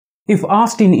If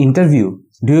asked in interview,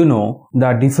 do you know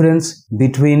the difference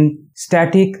between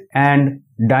static and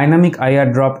dynamic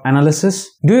IR drop analysis?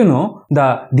 Do you know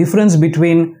the difference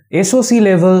between SOC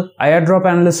level IR drop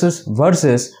analysis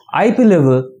versus IP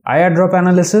level IR drop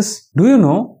analysis? Do you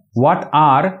know what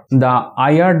are the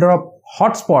IR drop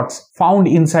hotspots found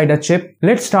inside a chip?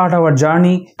 Let's start our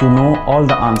journey to know all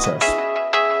the answers.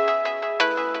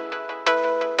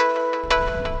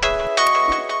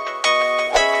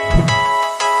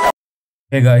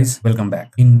 Hey guys, welcome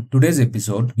back. In today's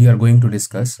episode, we are going to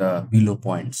discuss the below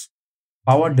points.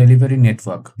 Power delivery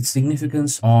network, its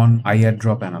significance on IR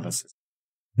drop analysis.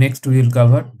 Next, we will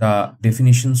cover the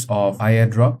definitions of IR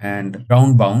drop and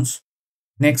ground bounds.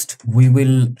 Next, we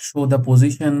will show the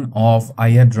position of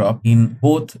IR drop in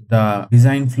both the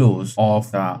design flows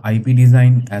of the IP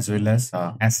design as well as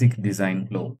the ASIC design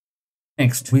flow.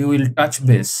 Next, we will touch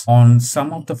base on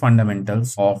some of the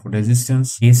fundamentals of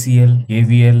resistance, KCL,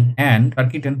 KVL, and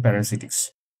circuit and parasitics.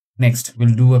 Next,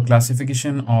 we'll do a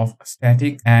classification of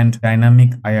static and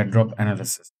dynamic IR drop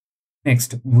analysis.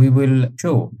 Next, we will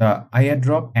show the IR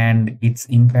drop and its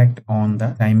impact on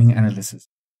the timing analysis.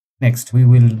 Next, we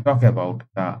will talk about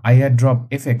the IR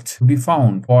drop effect to be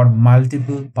found for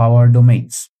multiple power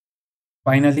domains.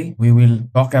 Finally, we will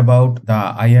talk about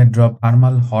the IR drop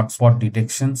thermal hotspot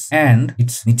detections and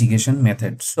its mitigation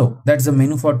methods. So that's the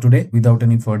menu for today. Without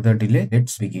any further delay,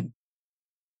 let's begin.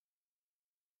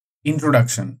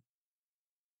 Introduction.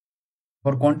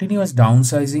 For continuous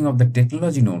downsizing of the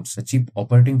technology nodes, the chip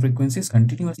operating frequency is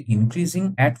continuously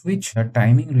increasing, at which the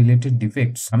timing related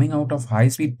defects coming out of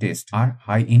high-speed tests are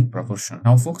high in proportion.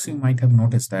 Now folks, you might have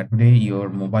noticed that today your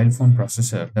mobile phone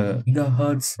processor, the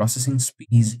gigahertz processing speed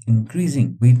is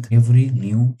increasing with every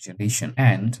new generation,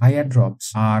 and IR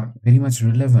drops are very much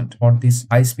relevant for this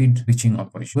high-speed switching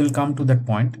operation. We'll come to that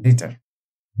point later.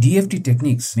 DFT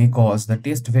techniques may cause the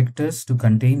test vectors to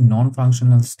contain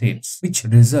non-functional states, which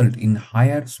result in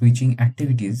higher switching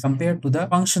activities compared to the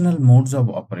functional modes of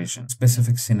operation.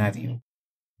 Specific scenario.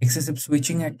 Excessive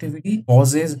switching activity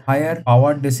causes higher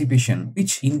power dissipation,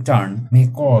 which in turn may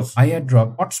cause IR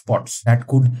drop hotspots that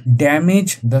could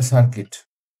damage the circuit.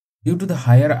 Due to the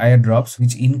higher IR drops,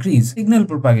 which increase signal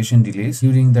propagation delays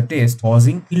during the test,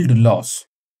 causing field loss.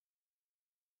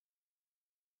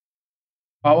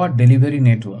 Power delivery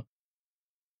network.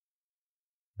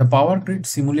 The power grid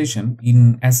simulation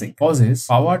in ASIC causes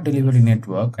power delivery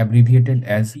network, abbreviated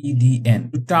as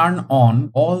PDN, to turn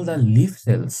on all the leaf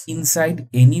cells inside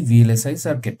any VLSI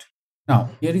circuit.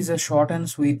 Now, here is a short and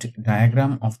sweet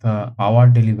diagram of the power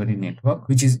delivery network,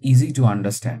 which is easy to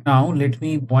understand. Now, let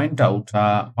me point out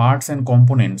the parts and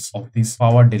components of this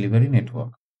power delivery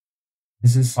network.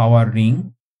 This is power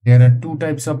ring. There are two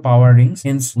types of power rings,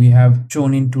 hence we have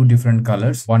shown in two different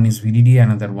colors. One is VDD,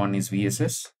 another one is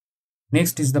VSS.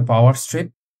 Next is the power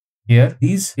strip. Here,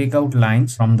 these take out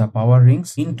lines from the power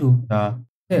rings into the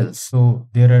cells. So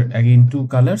there are again two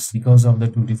colors because of the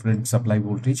two different supply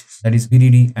voltages, that is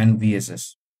VDD and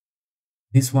VSS.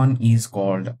 This one is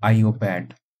called IO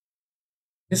pad.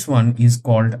 This one is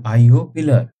called IO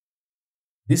pillar.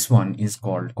 This one is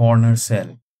called corner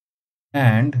cell.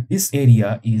 And this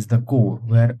area is the core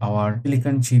where our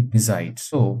silicon chip resides.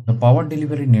 So the power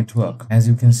delivery network, as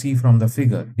you can see from the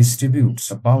figure, distributes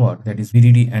the power, that is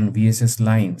VDD and VSS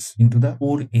lines, into the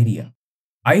core area.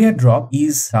 IR drop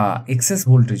is the excess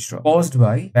voltage drop caused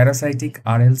by parasitic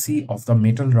RLC of the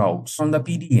metal routes from the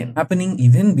PDN, happening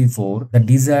even before the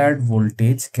desired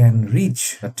voltage can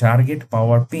reach the target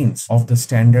power pins of the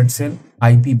standard cell,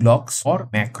 IP blocks or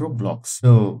macro blocks.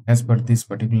 So as per this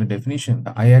particular definition,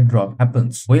 the IR drop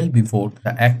happens well before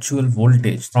the actual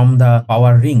voltage from the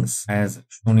power rings, as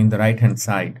shown in the right hand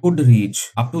side, could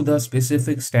reach up to the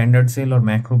specific standard cell or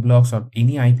macro blocks or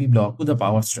any IP block to the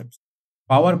power strips.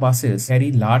 Power buses carry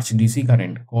large DC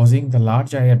current, causing the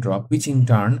large IR drop, which in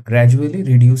turn gradually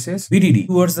reduces VDD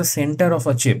towards the center of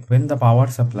a chip when the power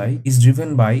supply is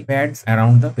driven by pads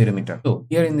around the perimeter. So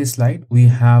here in this slide, we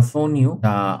have shown you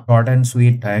the short and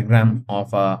sweet diagram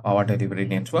of a power delivery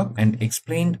network and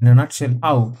explained in a nutshell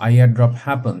how IR drop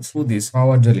happens through this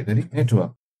power delivery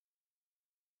network.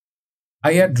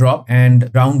 IR drop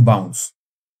and ground bounds.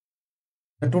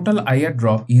 The total IR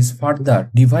drop is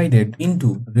further divided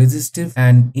into resistive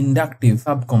and inductive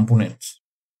subcomponents.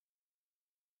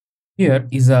 Here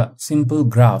is a simple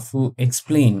graph to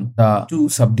explain the two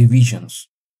subdivisions.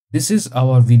 This is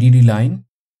our VDD line.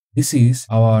 This is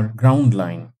our ground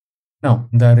line. Now,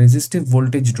 the resistive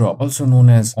voltage drop, also known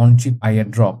as on-chip IR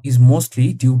drop, is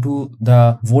mostly due to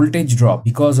the voltage drop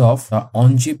because of the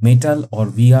on-chip metal or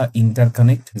via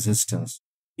interconnect resistance.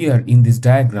 Here in this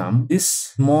diagram, this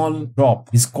small drop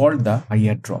is called the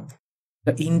IR drop.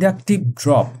 The inductive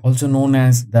drop, also known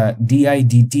as the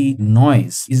DIDT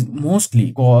noise, is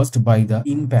mostly caused by the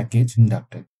in-package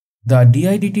inductor. The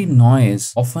DIDT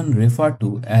noise, often referred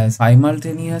to as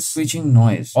simultaneous switching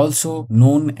noise, also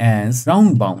known as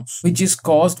ground bounce, which is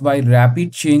caused by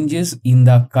rapid changes in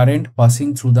the current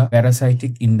passing through the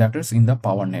parasitic inductors in the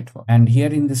power network. And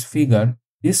here in this figure,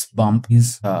 this bump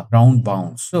is a ground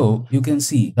bounce. So you can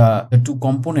see the two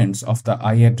components of the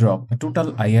IR drop, the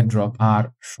total IR drop,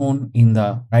 are shown in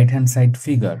the right hand side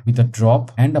figure with a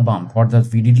drop and a bump for the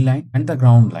VDD line and the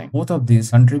ground line. Both of these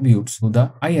contributes to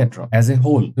the IR drop as a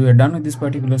whole. So we are done with this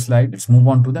particular slide. Let's move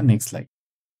on to the next slide.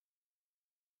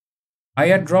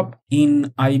 IR drop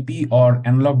in IP or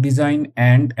analog design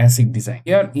and ASIC design.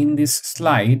 Here in this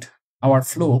slide, our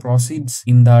flow proceeds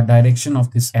in the direction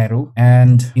of this arrow,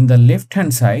 and in the left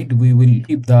hand side we will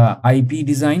keep the IP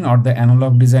design or the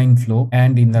analog design flow,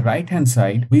 and in the right hand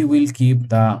side we will keep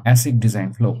the ASIC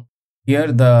design flow.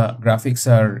 Here the graphics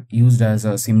are used as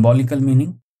a symbolical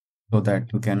meaning so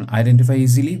that you can identify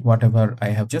easily whatever I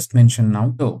have just mentioned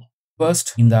now. So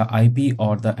first, in the IP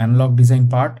or the analog design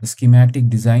part, the schematic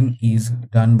design is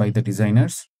done by the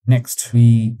designers. Next,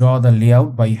 we draw the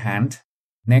layout by hand.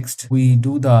 Next, we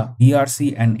do the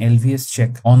DRC and LVS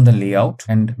check on the layout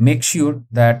and make sure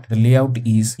that the layout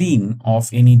is clean of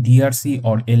any DRC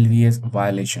or LVS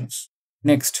violations.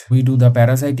 Next, we do the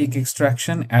parasitic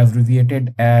extraction,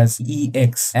 abbreviated as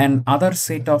EX, and other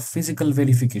set of physical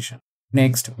verification.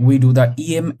 Next, we do the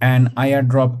EM and IR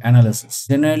drop analysis.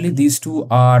 Generally, these two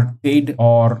are paid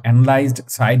or analyzed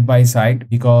side by side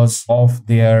because of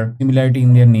their similarity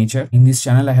in their nature. In this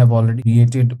channel, I have already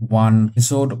created one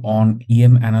episode on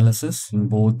EM analysis in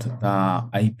both the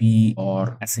IP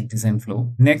or ASIC design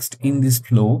flow. Next, in this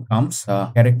flow comes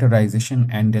characterization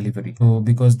and delivery. So,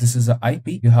 because this is a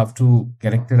IP, you have to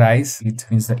characterize it,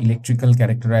 means the electrical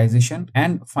characterization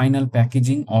and final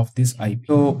packaging of this IP.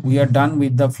 So, we are done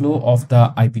with the flow of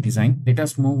the IP design. Let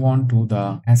us move on to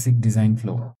the ASIC design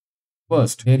flow.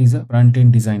 First, here is a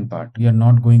front-end design part. We are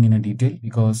not going in a detail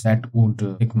because that would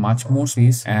take much more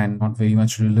space and not very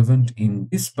much relevant in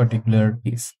this particular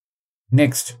case.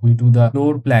 Next, we do the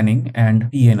floor planning and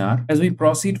PNR. As we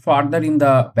proceed further in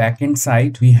the back-end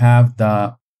side, we have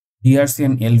the DRC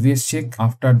and LVS check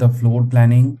after the floor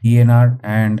planning, PNR,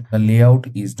 and the layout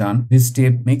is done. This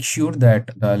step makes sure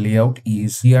that the layout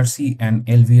is DRC and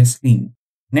LVS clean.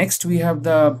 Next, we have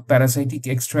the parasitic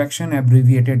extraction,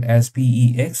 abbreviated as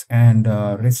PEX, and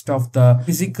rest of the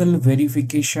physical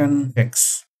verification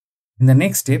checks. In the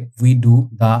next step, we do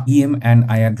the EM and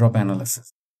IR drop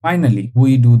analysis. Finally,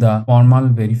 we do the formal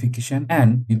verification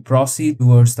and we proceed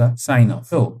towards the sign-off.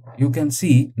 So, you can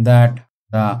see that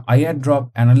the IR drop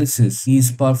analysis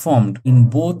is performed in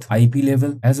both IP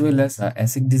level as well as the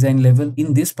ASIC design level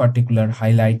in this particular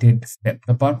highlighted step.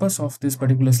 The purpose of this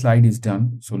particular slide is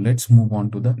done. So let's move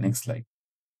on to the next slide.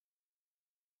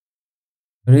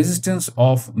 Resistance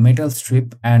of metal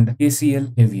strip and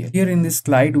KCl KVL. Here in this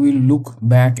slide, we'll look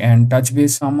back and touch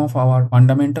base some of our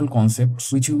fundamental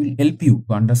concepts which will help you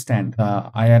to understand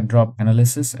the IR drop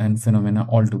analysis and phenomena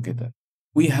altogether.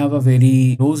 We have a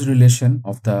very close relation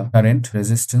of the current,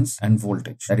 resistance and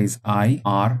voltage, that is I,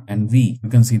 R and V. You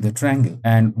can see the triangle,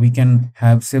 and we can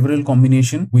have several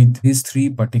combinations with these three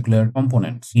particular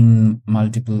components in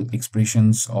multiple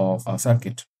expressions of a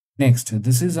circuit. Next,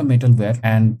 this is a metal wire,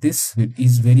 and this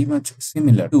is very much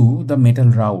similar to the metal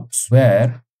routes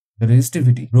where the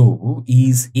resistivity rho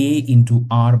is A into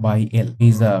R by L. A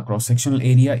is the cross-sectional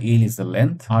area, L is the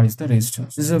length, R is the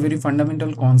resistance. This is a very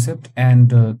fundamental concept, and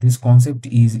this concept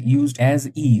is used as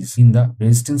is in the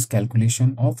resistance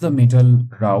calculation of the metal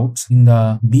routes in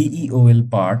the BEOL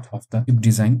part of the chip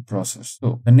design process.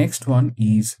 So the next one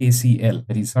is KCL,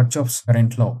 that is Kirchhoff's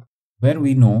current law, where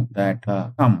we know that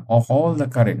sum of all the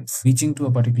currents reaching to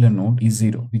a particular node is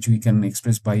 0, which we can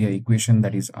express by an equation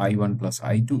that is I1 plus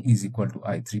I2 is equal to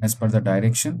I3. As per the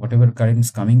direction, whatever current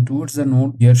is coming towards the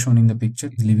node here shown in the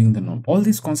picture is leaving the node. All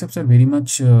these concepts are very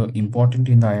much important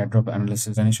in the IR drop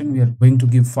analysis, and we are going to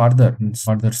give further in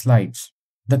further slides.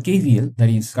 The KVL, that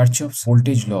is Kirchhoff's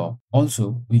voltage law,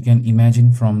 also we can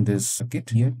imagine from this circuit.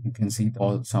 Here you can see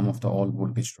some of the all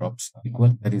voltage drops are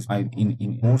equal, that is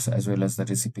in force as well as the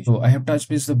dissipation. So I have touched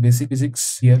base the basic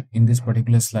physics here in this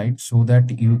particular slide so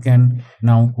that you can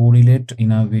now correlate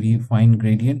in a very fine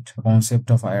gradient the concept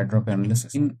of IR drop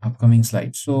analysis in upcoming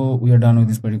slides. So we are done with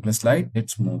this particular slide.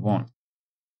 Let's move on.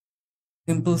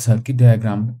 Simple circuit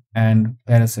diagram and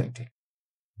parasitic.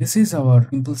 This is our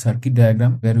simple circuit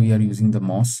diagram where we are using the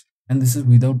MOS. and this is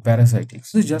without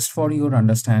parasitics. This is just for your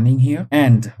understanding here.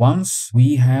 And once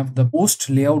we have the post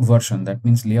layout version, that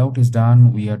means layout is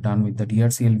done, we are done with the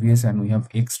DRC LVS, and we have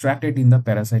extracted in the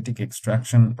parasitic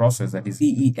extraction process, that is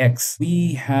PEX.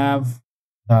 We have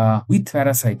with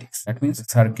parasitics, that means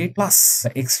circuit plus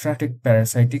the extracted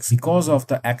parasitics because of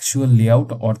the actual layout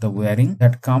or the wiring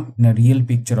that come in a real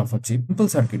picture of a chip. Simple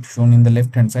circuit shown in the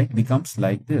left hand side becomes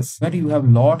like this, where you have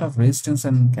lot of resistance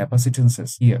and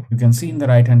capacitances. Here you can see in the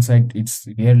right hand side it's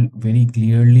very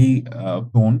clearly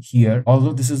shown here,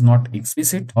 although this is not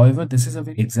explicit. However, this is a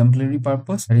very exemplary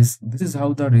purpose. That is, this is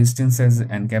how the resistances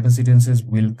and capacitances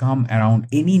will come around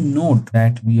any node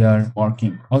that we are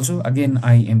working. Also, again,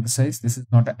 I emphasize this is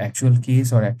not an actual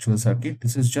case or actual circuit.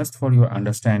 This is just for your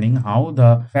understanding how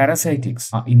the parasitics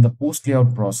in the post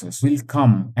layout process will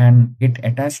come and get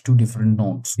attached to different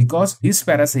nodes, because these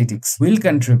parasitics will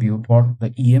contribute for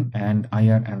the EM and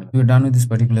IR analysis. We're done with this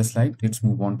particular slide. Let's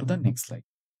move on to the next slide.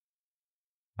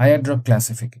 IR drop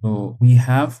classification. So we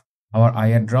have our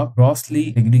IR drop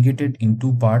grossly aggregated in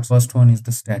two parts. First one is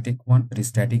the static one, that is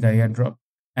static IR drop,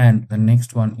 and the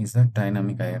next one is the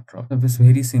dynamic IR drop. So this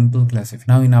very simple classification.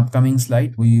 Now in upcoming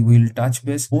slide we will touch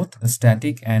base both the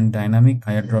static and dynamic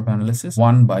IR drop analysis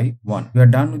one by one. We are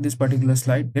done with this particular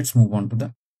slide. Let's move on to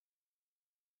the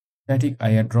static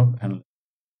IR drop analysis.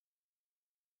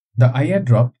 The IR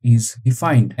drop is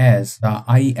defined as the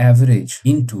I average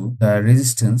into the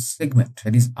resistance segment,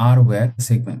 that is R-ware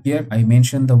segment. Here I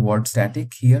mentioned the word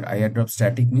static. Here IR drop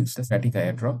static means the static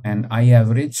IR drop, and I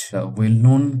average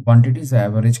well-known quantities, the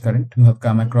average current you have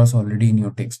come across already in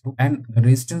your textbook. And the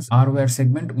resistance R-ware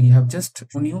segment, we have just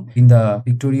shown you in the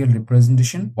pictorial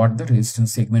representation what the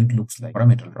resistance segment looks like for a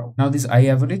metal rod. Now this I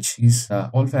average is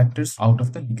all factors out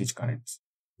of the leakage currents.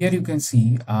 Here you can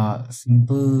see a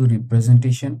simple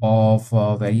representation of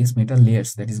various metal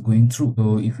layers that is going through.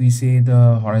 So if we say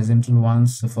the horizontal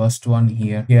ones, the first one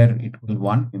here it will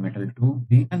 1 be metal 2,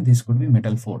 3, and this could be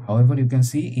metal 4. However, you can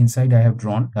see inside I have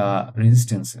drawn the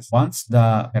resistances. Once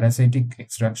the parasitic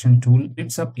extraction tool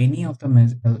splits up any of the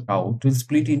metal out, it will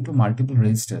split into multiple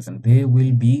resistors, and they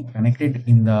will be connected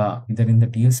in the either in the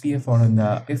DSPF or in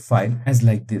the F file as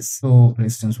like this. So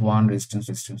resistance 1, resistance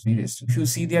 3, resistance. If you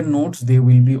see their nodes, they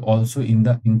will be also in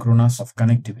the synchronous of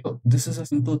connectivity. So this is a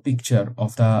simple picture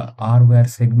of the R-ware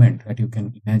segment that you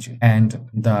can imagine, and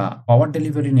the power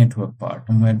delivery network part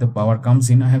from where the power comes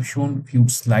in. I have shown few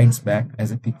slides back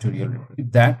as a pictorial.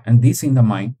 Keep that and this in the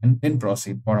mind, and then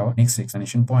proceed for our next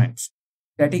explanation points.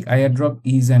 Static IR drop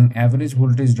is an average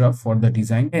voltage drop for the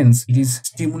design, hence it is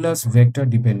stimulus vector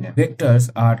dependent. Vectors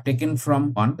are taken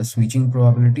from 1, the switching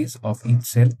probabilities of each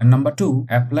cell, and number 2,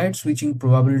 applied switching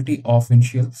probability of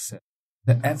initial cell.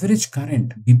 The average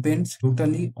current depends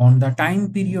totally on the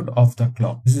time period of the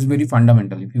clock. This is very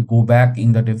fundamental. If you go back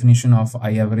in the definition of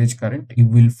I average current, you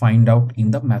will find out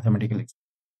in the mathematical expression.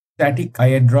 Static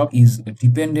IR drop is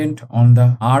dependent on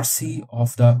the RC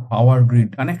of the power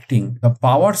grid connecting the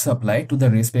power supply to the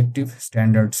respective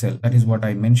standard cell. That is what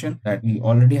I mentioned, that we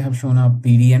already have shown a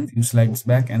PDN few slides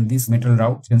back, and this metal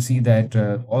route, you can see that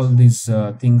all these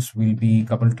things will be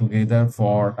coupled together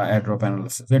for IR drop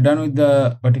analysis. We are done with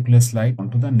the particular slide.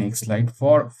 On to the next slide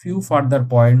for few further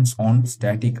points on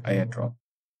static IR drop.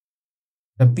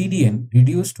 The PDN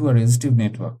reduced to a resistive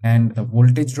network, and the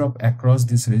voltage drop across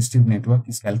this resistive network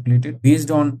is calculated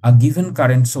based on a given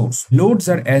current source. Loads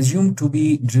are assumed to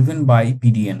be driven by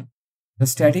PDN. The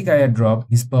static IR drop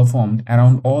is performed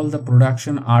around all the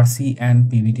production RC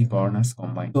and PVT corners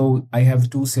combined. So I have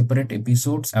two separate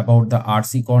episodes about the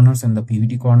RC corners and the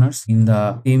PVT corners in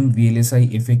the same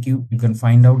VLSI FAQ. You can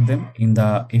find out them in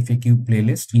the FAQ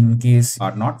playlist. In case you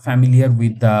are not familiar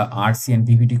with the RC and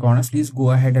PVT corners, please go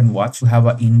ahead and watch to have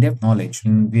an in-depth knowledge.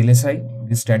 In VLSI,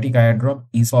 the static IR drop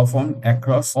is performed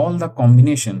across all the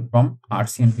combination from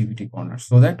RC and PVT corners,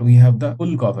 so that we have the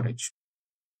full coverage.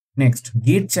 Next,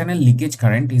 gate channel leakage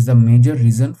current is the major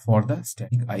reason for the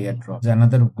static IR drop.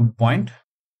 Another good point.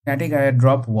 Static IR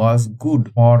drop was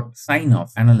good for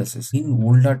sign-off analysis in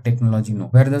older technology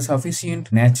node, where the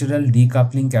sufficient natural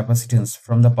decoupling capacitance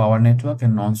from the power network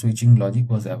and non-switching logic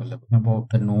was available. About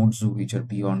the nodes which are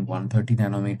beyond 130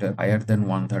 nanometer, higher than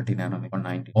 130 nanometer, or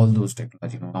 90, all those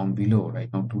technology nodes down below. Right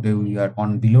now, today we are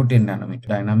on below 10 nanometer.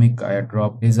 Dynamic IR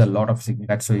drop is a lot of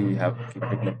significance. That's why we have a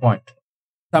particular point.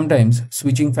 Sometimes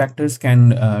switching factors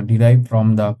can derive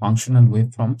from the functional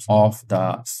waveforms of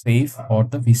the SAFE or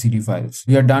the VCD files.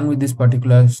 We are done with this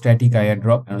particular static IR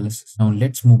drop analysis. Now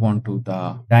let's move on to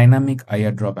the dynamic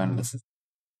IR drop analysis.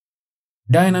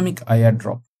 Dynamic IR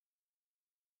drop.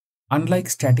 Unlike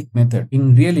static method,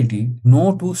 in reality,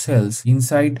 no two cells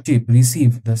inside chip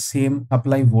receive the same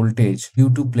supply voltage due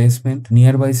to placement,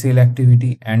 nearby cell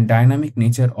activity, and dynamic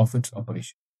nature of its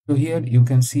operation. So here you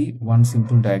can see one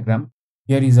simple diagram.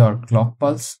 Here is our clock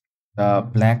pulse. The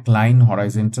black line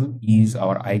horizontal is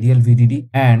our ideal VDD,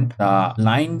 and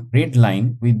the red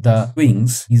line with the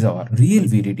swings is our real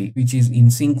VDD, which is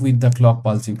in sync with the clock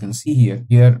pulse. You can see here.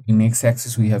 Here in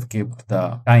x-axis we have kept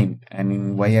the time, and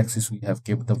in y-axis we have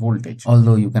kept the voltage,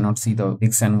 although you cannot see the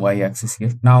x and y-axis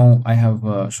here. Now I have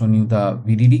shown you the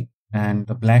VDD, and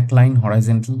the black line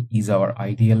horizontal is our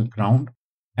ideal ground,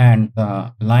 and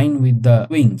the line with the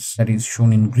wings that is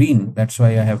shown in green, that's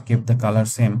why I have kept the color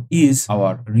same, is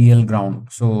our real ground.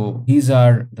 So these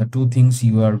are the two things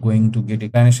you are going to get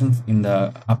explanation in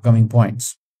the upcoming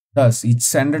points. Thus, each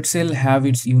standard cell have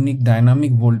its unique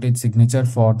dynamic voltage signature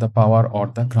for the power or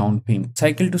the ground pin.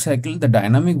 Cycle to cycle, the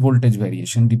dynamic voltage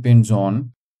variation depends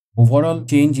on overall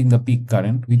change in the peak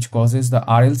current, which causes the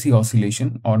RLC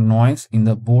oscillation or noise in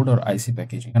the board or IC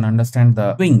packaging. You can understand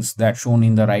the swings that shown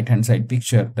in the right hand side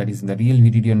picture, that is in the real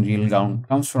VDD and real ground,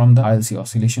 comes from the RLC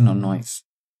oscillation or noise.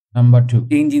 Number 2,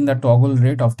 change in the toggle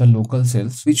rate of the local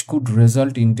cells, which could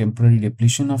result in temporary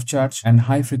depletion of charge and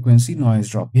high frequency noise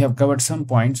drop. We have covered some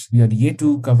points. We are yet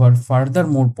to cover further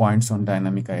more points on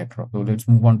dynamic IR drop. So let's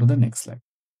move on to the next slide.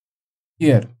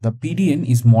 Here, the PDN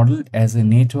is modeled as a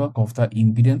network of the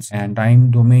impedance and time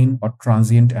domain or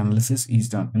transient analysis is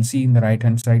done. And see in the right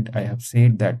hand side, I have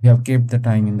said that we have kept the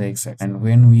time in the x-axis. And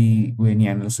when we do any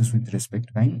analysis with respect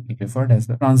to time, it referred as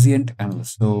the transient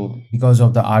analysis. So because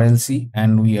of the RLC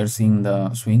and we are seeing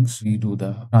the swings, we do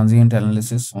the transient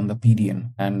analysis on the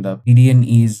PDN. And the PDN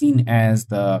is seen as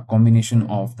the combination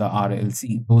of the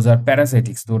RLC. Those are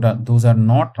parasitics. Those are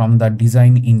not from the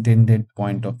design intended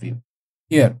point of view.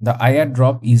 Here, the IR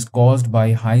drop is caused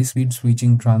by high-speed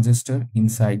switching transistor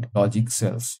inside logic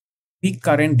cells. Peak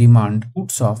current demand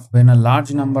puts off when a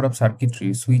large number of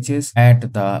circuitry switches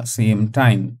at the same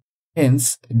time.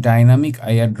 Hence, dynamic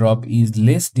IR drop is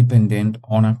less dependent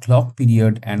on a clock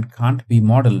period and can't be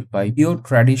modeled by pure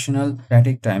traditional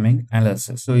static timing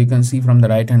analysis. So you can see from the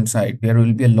right hand side, there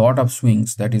will be a lot of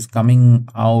swings that is coming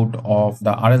out of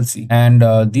the RLC, and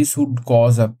this would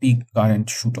cause a peak current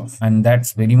shoot off, and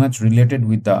that's very much related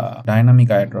with the dynamic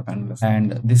IR drop analysis.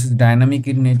 And this is dynamic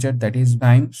in nature, that is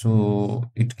time, so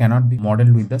it cannot be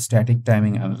modeled with the static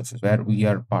timing analysis where we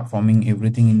are performing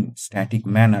everything in static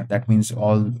manner. That means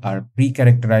all are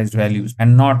pre-characterized values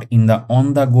and not in the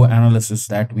on-the-go analysis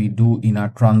that we do in our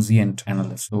transient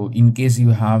analysis. So in case you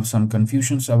have some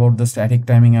confusions about the static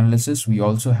timing analysis, we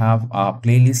also have a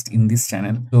playlist in this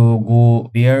channel. So go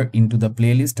there into the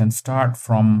playlist and start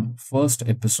from first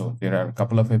episode. There are a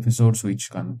couple of episodes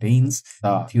which contains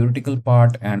the theoretical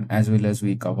part, and as well as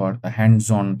we cover the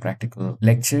hands-on practical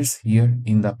lectures here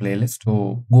in the playlist.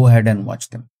 So go ahead and watch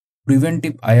them.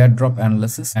 Preventive IR drop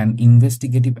analysis and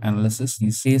investigative analysis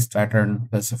is test pattern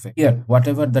specific. Here,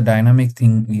 whatever the dynamic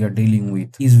thing we are dealing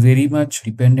with is very much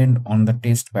dependent on the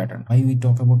test pattern. Why we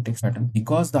talk about test pattern?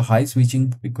 Because the high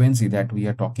switching frequency that we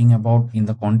are talking about in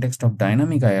the context of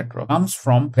dynamic IR drop comes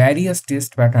from various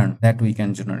test patterns that we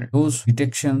can generate. Those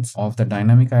detections of the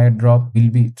dynamic IR drop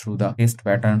will be through the test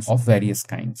patterns of various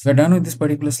kinds. We are done with this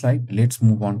particular slide. Let's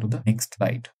move on to the next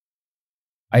slide.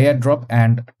 IR drop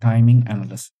and timing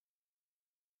analysis.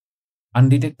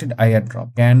 Undetected IR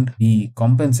drop can be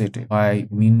compensated by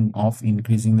means of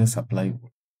increasing the supply.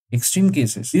 Extreme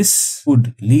cases, this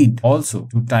could lead also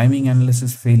to timing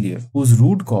analysis failure, whose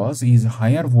root cause is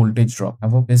higher voltage drop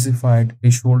above specified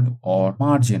threshold or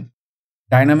margin.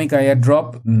 Dynamic IR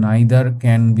drop neither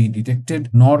can be detected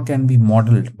nor can be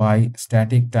modeled by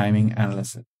static timing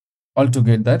analysis.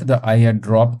 Altogether, the IR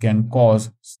drop can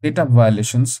cause setup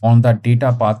violations on the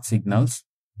data path signals.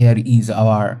 Here is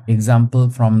our example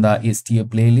from the STA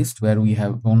playlist where we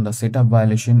have shown the setup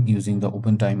violation using the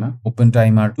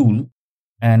OpenTimer tool.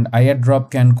 And IR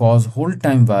drop can cause hold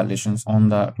time violations on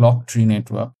the clock tree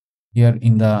network. Here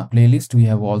in the playlist, we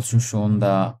have also shown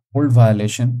the hold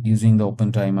violation using the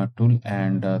OpenTimer tool,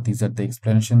 and these are the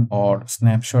explanation or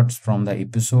snapshots from the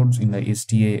episodes in the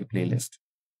STA playlist.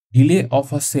 Delay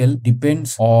of a cell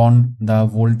depends on the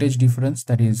voltage difference,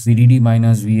 that is VDD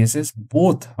minus VSS,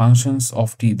 both functions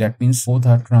of t. That means both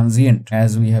are transient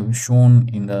as we have shown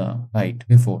in the slide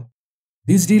before.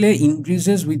 This delay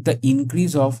increases with the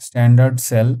increase of standard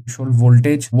cell threshold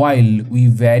voltage, while we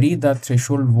vary the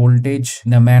threshold voltage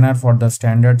in a manner for the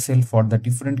standard cell for the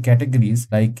different categories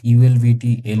like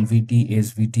ULVT, LVT,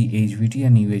 SVT, HVT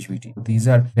and UHVT. So these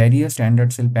are various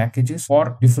standard cell packages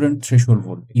for different threshold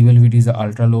voltage. ULVT is the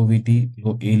ultra low VT,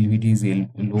 LVT is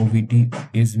low VT,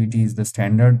 SVT is the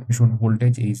standard threshold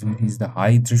voltage, HVT is the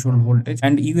high threshold voltage,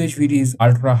 and UHVT is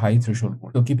ultra high threshold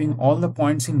voltage. So keeping all the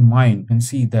points in mind, you can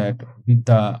see that with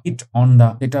the hit on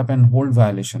the setup and hold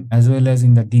violation as well as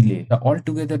in the delay,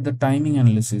 altogether the timing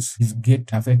analysis is get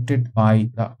affected by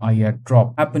the IR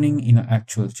drop happening in an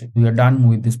actual chip. We are done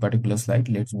with this particular slide.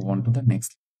 Let's move on to the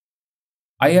next.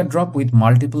 IR drop with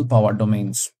multiple power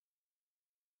domains.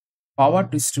 Power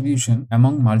distribution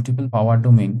among multiple power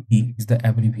domain P is the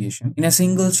abbreviation in a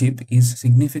single chip is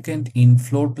significant in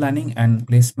floor planning and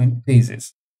placement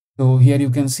phases. So here you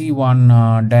can see one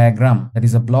diagram, that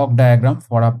is a block diagram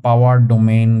for a power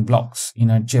domain blocks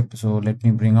in a chip. So let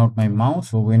me bring out my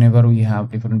mouse. So whenever we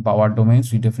have different power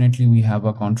domains, we have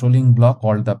a controlling block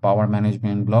called the power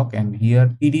management block, and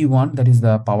here PD1, that is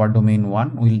the power domain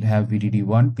 1, will have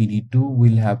VDD1, PD2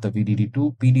 will have the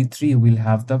VDD2, PD3 will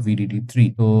have the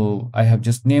VDD3. So I have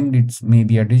just named it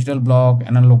maybe a digital block,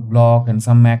 analog block, and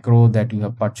some macro that you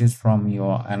have purchased from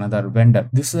your another vendor.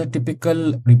 This is a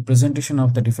typical representation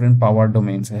of the different power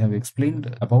domains. I have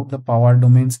explained about the power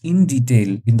domains in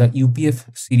detail in the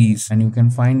UPF series, and you can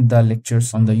find the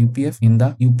lectures on the UPF in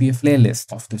the UPF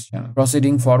playlist of this channel.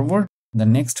 Proceeding forward, the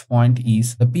next point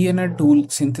is the PNR tool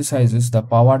synthesizes the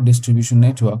power distribution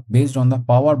network based on the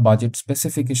power budget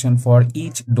specification for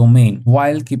each domain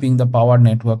while keeping the power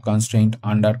network constraint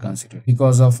under consideration.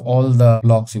 Because of all the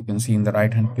blocks you can see in the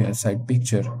right hand side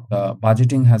picture, the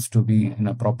budgeting has to be in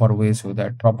a proper way so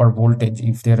that proper voltage,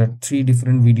 if there are 3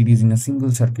 different VDDs in a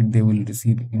single circuit, they will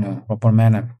receive in a proper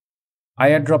manner.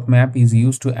 IR drop map is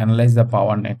used to analyze the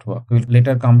power network. We will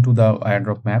later come to the IR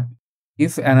drop map.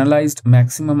 If analyzed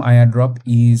maximum IR drop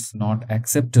is not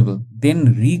acceptable,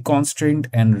 then reconstraint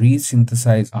and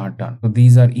resynthesize are done. So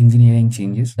these are engineering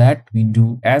changes that we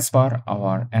do as per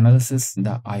our analysis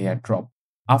the IR drop.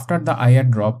 After the IR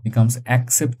drop becomes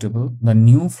acceptable, the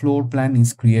new floor plan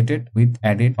is created with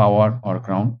added power or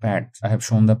ground pads. I have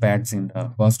shown the pads in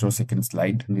the first or second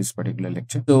slide in this particular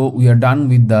lecture. So we are done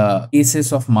with the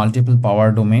cases of multiple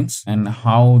power domains and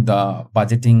how the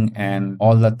budgeting and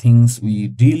all the things we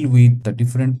deal with the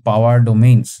different power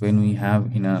domains when we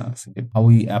have in a how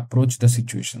we approach the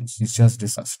situations. It's just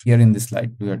discussed here in this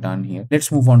slide. We are done here.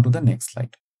 Let's move on to the next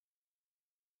slide.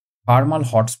 Thermal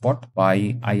hotspot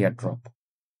by IR drop.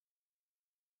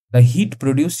 The heat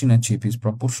produced in a chip is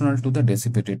proportional to the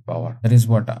dissipated power. That is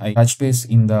what I touched base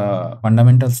in the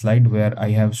fundamental slide where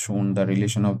I have shown the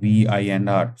relation of V, I and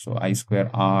R. So I square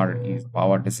R is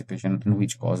power dissipation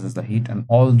which causes the heat, and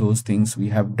all those things we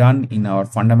have done in our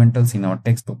fundamentals in our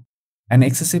textbook. An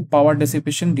excessive power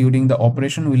dissipation during the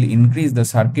operation will increase the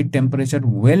circuit temperature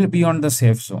well beyond the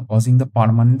safe zone, causing the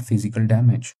permanent physical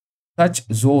damage. Such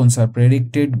zones are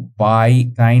predicted by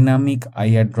dynamic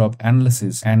IR drop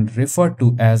analysis and referred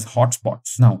to as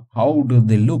hotspots. Now, how do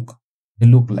they look? They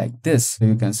look like this. So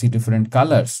you can see different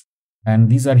colors.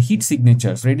 And these are heat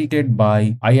signatures predicted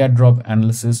by IR drop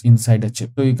analysis inside a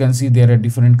chip. So you can see there are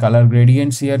different color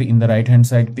gradients here in the right hand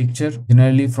side picture.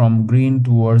 Generally from green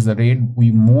towards the red,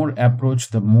 we more approach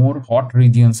the more hot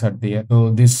regions are there. So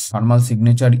this thermal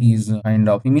signature is kind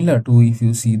of similar to if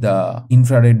you see the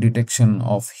infrared detection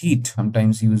of heat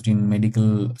sometimes used in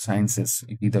medical sciences.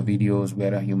 You see the videos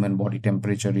where a human body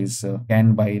temperature is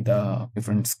scanned by the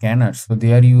different scanners. So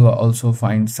there you also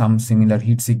find some similar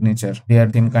heat signature. They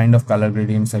are same kind of color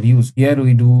gradients are used. Here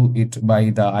we do it by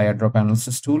the IR drop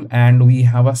analysis tool, and we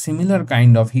have a similar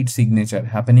kind of heat signature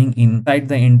happening inside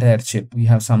the entire chip. We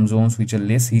have some zones which are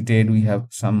less heated. We have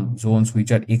some zones which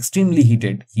are extremely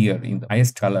heated here in the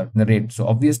highest color, the red. So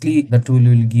obviously the tool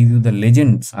will give you the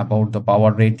legends about the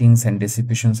power ratings and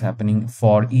dissipations happening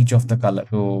for each of the color.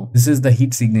 So this is the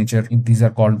heat signature. These are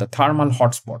called the thermal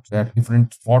hotspots. There are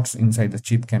different spots inside the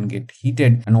chip can get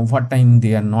heated, and over time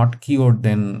they are not cured,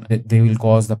 then they will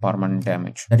cause the permanent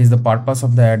damage. That is the purpose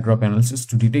of the IR drop analysis,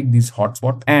 to detect these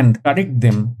hotspots and correct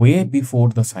them way before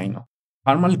the sign off.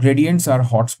 Thermal gradients are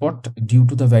hotspot due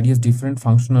to the various different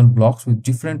functional blocks with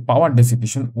different power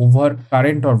dissipation over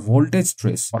current or voltage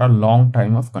trace for a long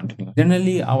time of continuous.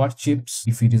 Generally, our chips,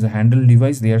 if it is a handheld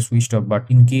device, they are switched off. But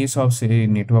in case of say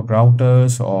network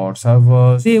routers or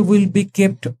servers, they will be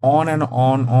kept on and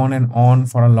on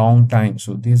for a long time.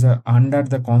 So these are under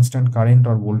the constant current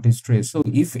or voltage trace. So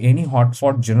if any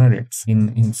hotspot generates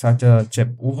in such a chip,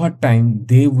 over time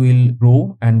they will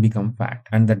grow and become fat,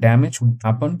 and the damage would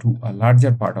happen to a large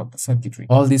larger part of the circuitry.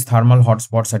 All these thermal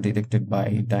hotspots are detected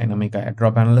by dynamic IR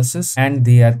drop analysis, and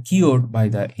they are cured by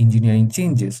the engineering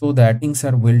changes so that things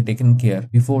are well taken care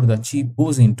before the chip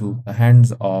goes into the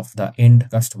hands of the end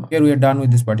customer. Here we are done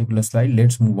with this particular slide.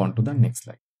 Let's move on to the next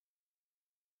slide.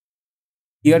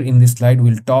 Here in this slide,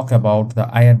 we'll talk about the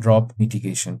IR drop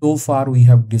mitigation. So far, we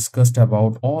have discussed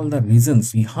about all the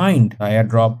reasons behind the IR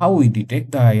drop, how we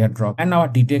detect the IR drop, and our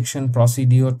detection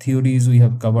procedure theories we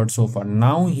have covered so far.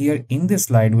 Now here in this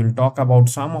slide, we'll talk about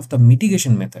some of the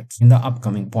mitigation methods in the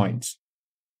upcoming points.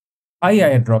 High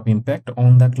IR drop impact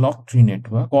on the clock tree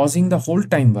network, causing the hold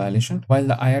time violation, while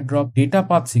the IR drop data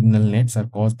path signal nets are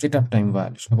caused setup time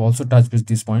violation. I've also touched with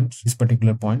this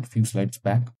particular point few slides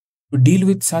back. To deal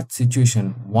with such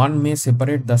situation, one may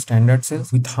separate the standard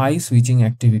cells with high switching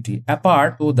activity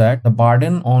apart so that the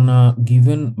burden on a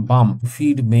given bump to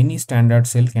feed many standard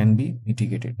cell can be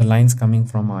mitigated. The lines coming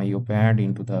from IO pad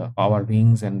into the power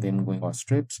rings and then going for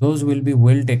strips, those will be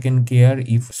well taken care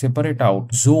if separate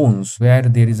out zones where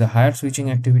there is a higher switching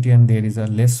activity and there is a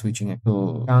less switching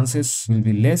activity. So chances will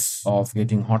be less of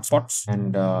getting hotspots,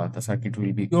 and the circuit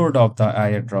will be cured of the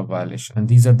IR drop violation. And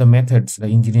these are the methods, the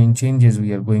engineering changes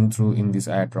we are going through in this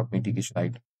IR drop mitigation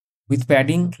slide. With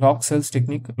padding, clock cells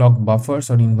technique, clock buffers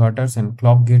or inverters and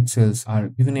clock gate cells are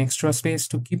given extra space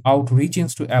to keep out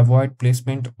regions to avoid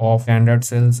placement of standard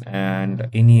cells and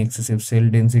any excessive cell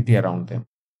density around them.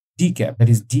 Decap, that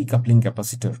is decoupling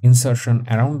capacitor, insertion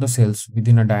around the cells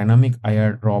within a dynamic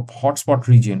IR drop hotspot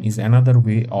region is another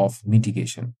way of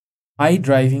mitigation. High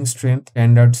driving strength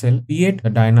standard cell create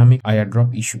the dynamic IR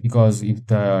drop issue, because if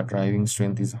the driving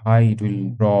strength is high, it will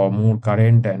draw more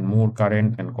current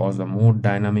and cause a more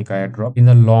dynamic IR drop in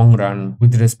the long run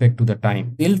with respect to the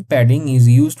time. Self padding is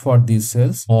used for these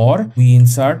cells, or we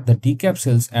insert the decap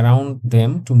cells around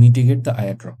them to mitigate the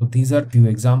IR drop. So these are few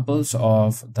examples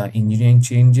of the engineering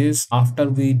changes after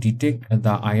we detect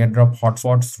the IR drop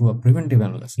hotspots through a preventive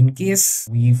analysis. In case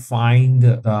we find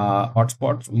the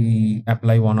hotspots, we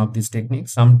apply one of these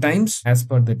techniques. Sometimes as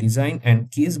per the design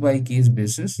and case by case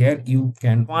basis, here you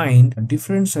can find a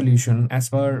different solution as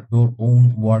per your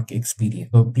own work experience.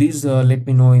 So please let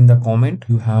me know in the comment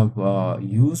you have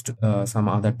used some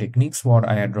other techniques for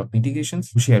IR drop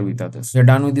mitigations to share with others. We're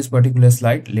done with this particular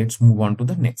slide. Let's move on to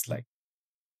the next slide.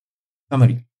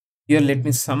 Summary. Here let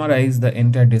me summarize the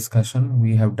entire discussion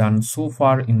we have done so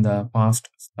far in the past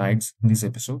slides in this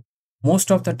episode.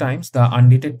 Most of the times, the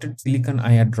undetected silicon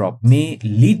IR drop may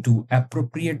lead to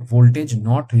appropriate voltage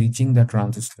not reaching the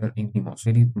transistor in CMOS.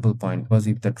 Very simple point, because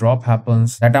if the drop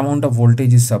happens, that amount of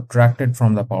voltage is subtracted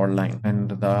from the power line,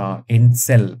 and the end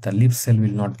cell, the leaf cell,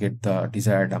 will not get the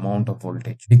desired amount of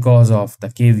voltage because of the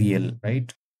KVL,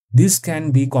 right? This can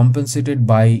be compensated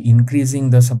by increasing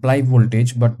the supply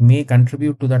voltage, but may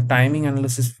contribute to the timing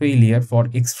analysis failure for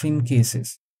extreme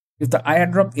cases. If the IR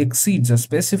drop exceeds a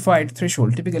specified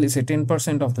threshold, typically say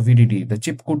 10% of the VDD, the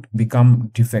chip could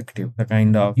become defective, the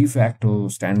kind of de facto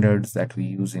standards that we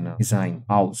use in a design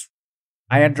house.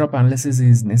 IR drop analysis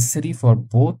is necessary for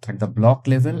both at the block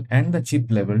level and the chip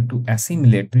level to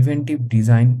assimilate preventive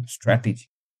design strategy.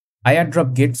 IR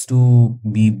drop gets to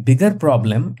be bigger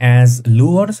problem as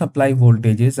lower supply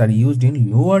voltages are used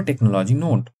in lower technology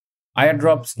node. IR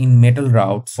drops in metal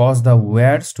routes cause the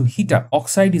wires to heat up.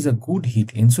 Oxide is a good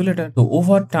heat insulator, so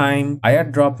over time, IR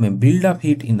drop may build up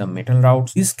heat in the metal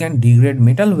routes. This can degrade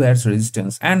metal wires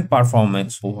resistance and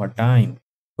performance over time.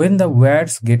 When the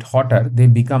wires get hotter, they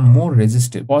become more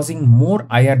resistive, causing more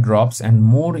IR drops and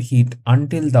more heat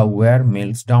until the wire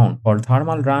melts down. For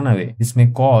thermal runaway, this may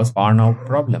cause burnout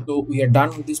problem. So we are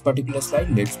done with this particular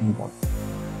slide. Let's move on.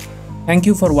 Thank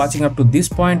you for watching up to this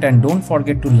point, and don't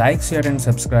forget to like, share and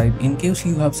subscribe. In case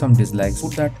you have some dislikes,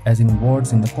 put that as in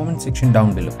words in the comment section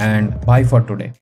down below, and bye for today.